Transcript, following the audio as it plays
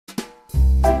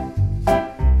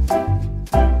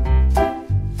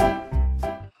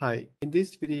Hi, in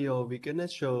this video, we're gonna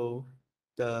show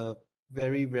the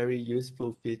very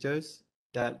useful features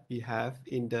that we have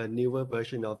in the newer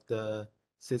version of the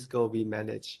Cisco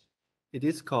vManage. It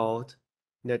is called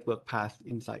Network Path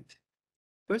Insight.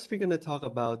 First, we're gonna talk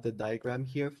about the diagram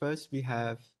here. First, we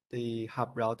have the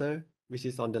hub router, which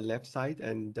is on the left side,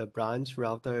 and the branch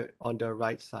router on the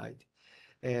right side.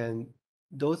 And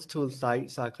those two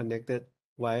sites are connected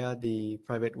via the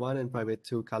private 1 and private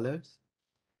 2 colors.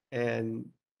 And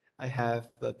I have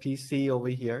a PC over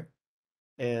here,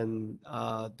 and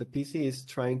the PC is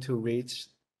trying to reach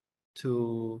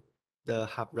to the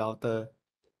hub router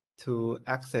to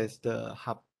access the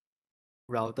hub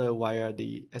router via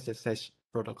the SSH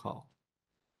protocol.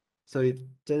 So it's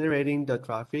generating the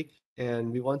traffic,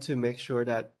 and we want to make sure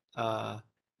that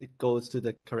it goes to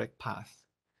the correct path.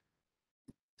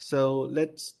 So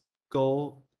let's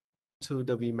go to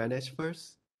the vManage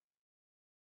first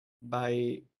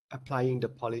by applying the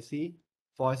policy,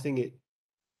 forcing it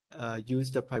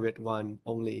use the private one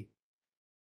only.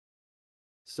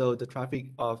 So the traffic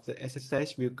of the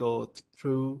SSH will go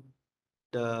through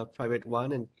the private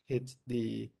one and hit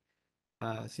the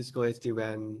Cisco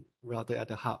SD-WAN router at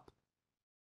the hub.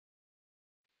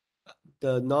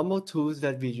 The normal tools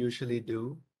that we usually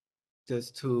do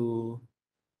just to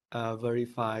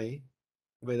verify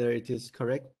whether it is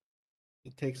correct,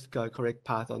 it takes the correct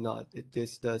path or not, it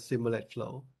is the simulate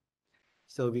flow.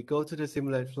 So we go to the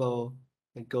simulate flow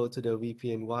and go to the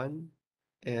VPN1,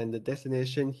 and the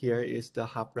destination here is the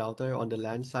hub router on the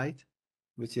LAN site,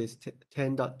 which is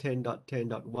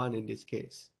 10.10.10.1 in this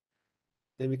case.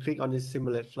 Then we click on the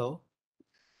simulate flow.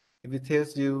 If it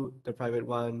tells you the private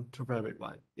one to private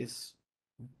one, it's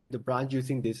the branch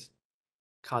using this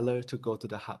color to go to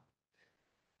the hub.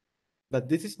 But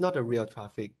this is not a real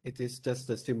traffic. It is just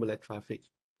the simulate traffic.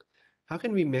 How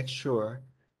can we make sure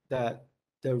that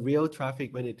the real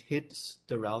traffic, when it hits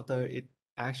the router, it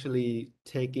actually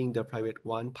taking the private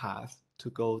one path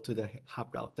to go to the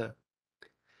hub router?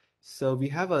 So we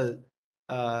have a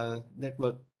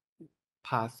network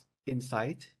path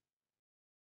insight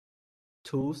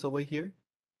tools over here.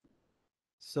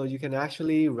 So you can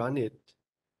actually run it.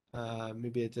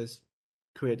 Maybe I just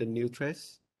create a new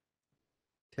test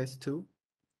 2.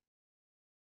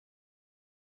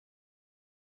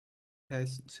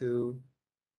 Test 2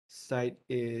 site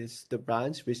is the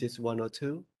branch, which is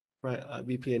 102, right?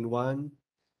 VPN1.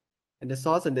 And the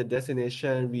source and the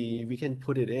destination, we can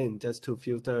put it in just to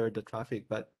filter the traffic.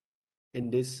 But in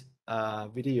this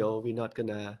video, we're not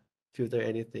gonna filter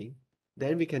anything.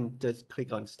 Then we can just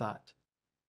click on start.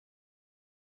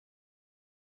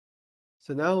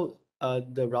 So now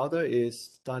the router is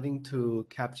starting to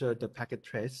capture the packet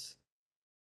trace.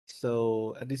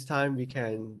 So at this time, we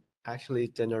can actually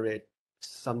generate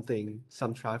some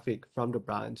traffic from the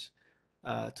branch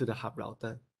to the hub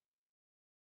router.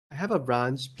 I have a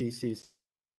branch PC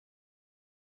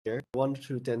here. I want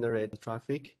to generate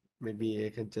traffic. Maybe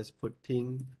I can just put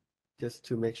ping just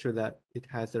to make sure that it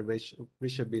has a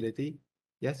reachability.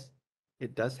 Yes,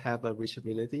 it does have a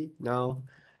reachability. Now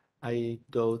I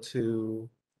go to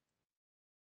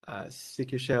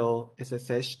secure shell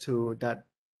SSH to that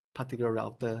particular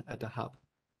router at the hub.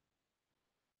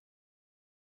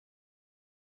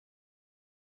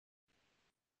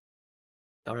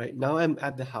 All right, now I'm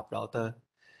at the hub router.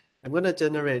 I'm going to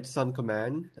generate some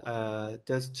command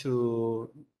just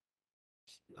to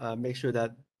make sure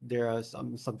that there are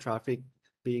some traffic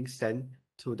being sent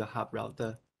to the hub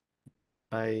router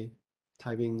by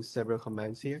typing several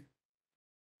commands here.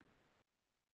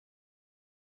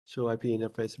 Show IP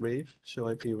interface brief, show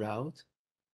IP route,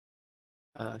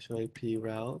 show IP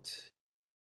route,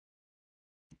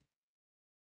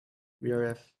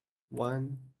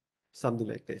 VRF1, something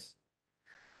like this.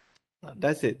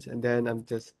 That's it, and then I'm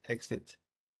just exit.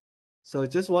 So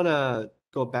just want to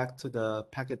go back to the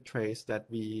packet trace that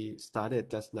we started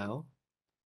just now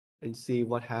and see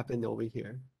what happened over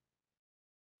here.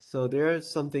 So there's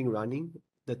something running,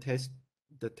 the test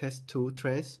 2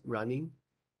 trace running,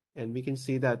 and we can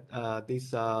see that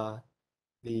these are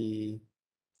the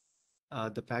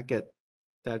packet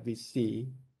that we see.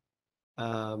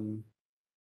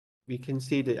 We can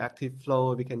see the active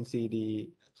flow, we can see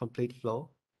the complete flow.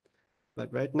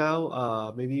 But right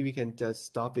now, maybe we can just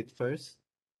stop it first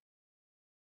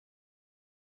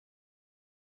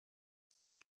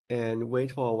and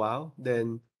wait for a while.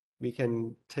 Then we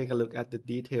can take a look at the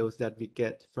details that we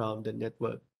get from the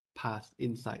network path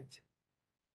insight.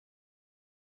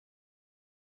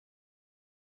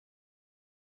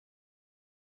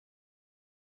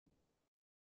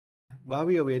 While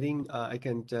we are waiting, I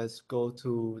can just go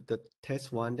to the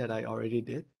test 1 that I already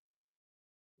did.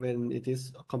 when it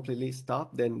is completely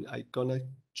stopped, then I'm gonna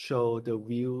show the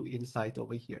view insight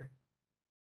over here.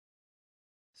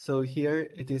 So here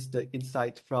it is the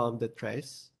insight from the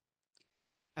trace.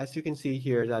 As you can see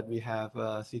here that we have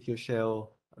a secure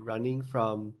shell running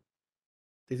from,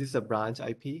 this is a branch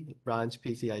IP, branch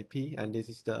PC IP, and this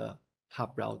is the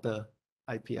hub router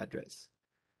IP address.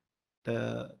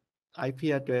 The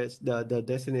IP address, the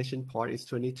destination port is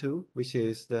 22, which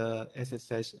is the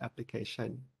SSH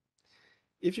application.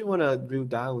 If you want to drill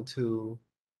down to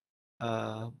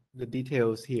the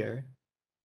details here,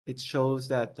 it shows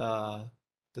that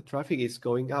the traffic is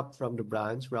going up from the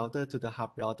branch router to the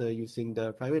hub router using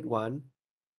the private one.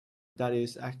 That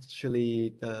is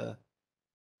actually the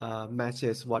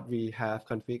matches what we have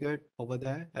configured over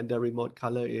there, and the remote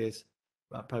color is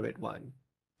private one.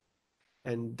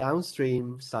 And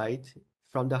downstream side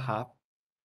from the hub,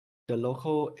 the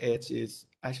local edge is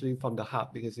actually from the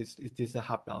hub because it is a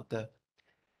hub router.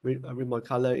 Remote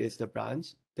color is the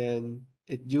branch. Then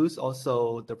it use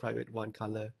also the private one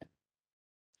color,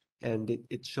 and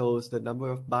it shows the number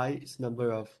of bytes,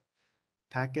 number of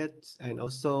packets, and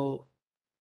also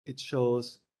it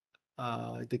shows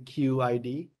the queue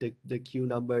ID, the queue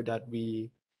number that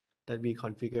we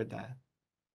configured that.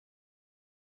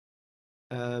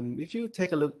 If you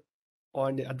take a look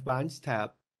on the advanced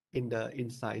tab in the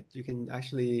insight, you can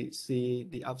actually see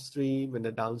the upstream and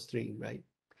the downstream, right?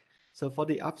 So for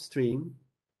the upstream,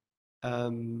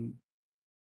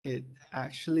 it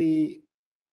actually,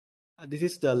 this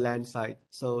is the LAN side.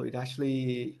 So it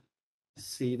actually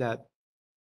see that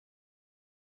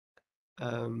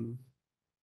the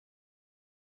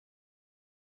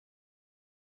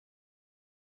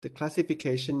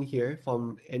classification here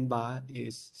from NBAR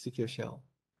is secure shell,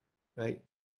 right?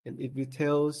 And it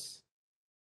details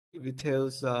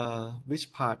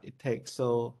which part it takes.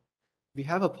 So we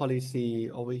have a policy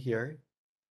over here,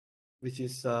 which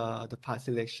is the part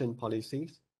selection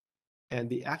policies. And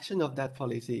the action of that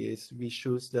policy is we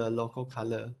choose the local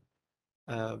color,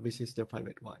 which is the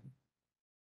private one.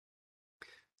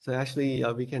 So actually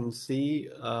we can see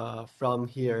from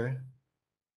here,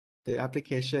 the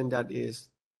application that is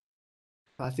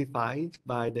classified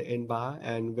by the NBAR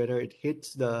and whether it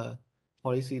hits the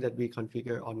policy that we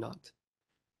configure or not.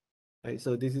 Right,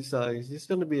 so this is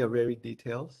going to be a very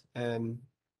detailed, and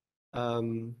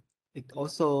it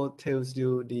also tells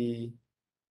you the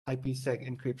IPsec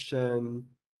encryption.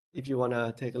 If you want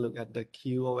to take a look at the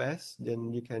QoS,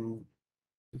 then you can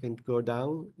go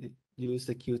down, use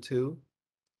the Q2.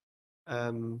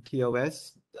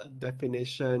 QoS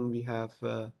definition, we have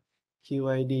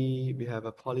QID, we have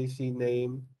a policy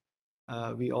name.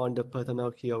 We own the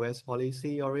personal QoS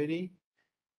policy already.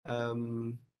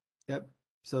 Yep.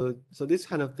 So this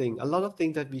kind of thing, a lot of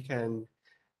things that we can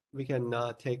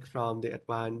take from the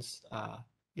advanced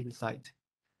insight.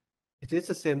 It is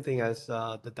the same thing as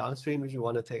the downstream. If you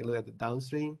want to take a look at the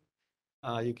downstream,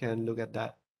 you can look at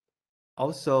that.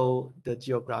 Also, the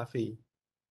geography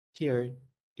here.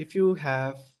 If you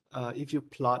have, if you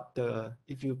plot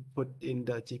if you put in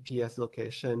the GPS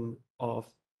location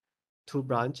of two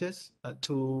branches,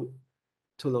 two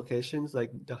locations like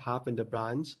the hub and the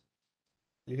branch,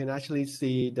 you can actually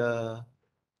see the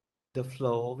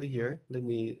flow over here. Let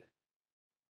me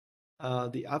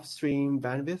the upstream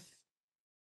bandwidth.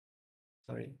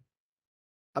 Sorry,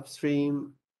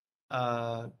 upstream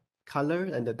color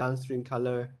and the downstream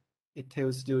color. It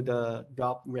tells you the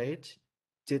drop rate,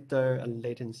 jitter, and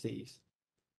latencies.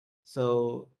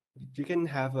 So you can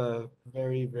have a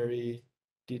very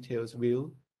detailed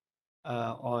view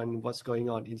on what's going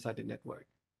on inside the network.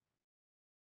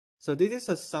 So this is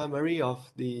a summary of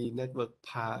the network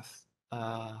path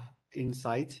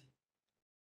insight.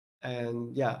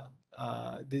 And yeah,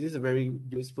 this is a very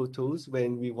useful tools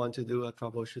when we want to do a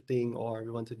troubleshooting or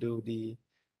we want to do the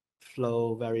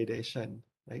flow validation,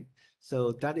 right?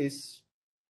 So that is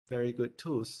very good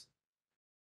tools.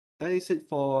 That is it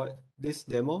for this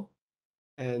demo.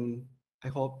 And I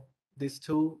hope this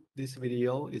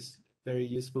video is very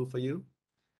useful for you.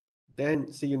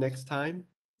 Then see you next time.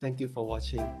 Thank you for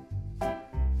watching.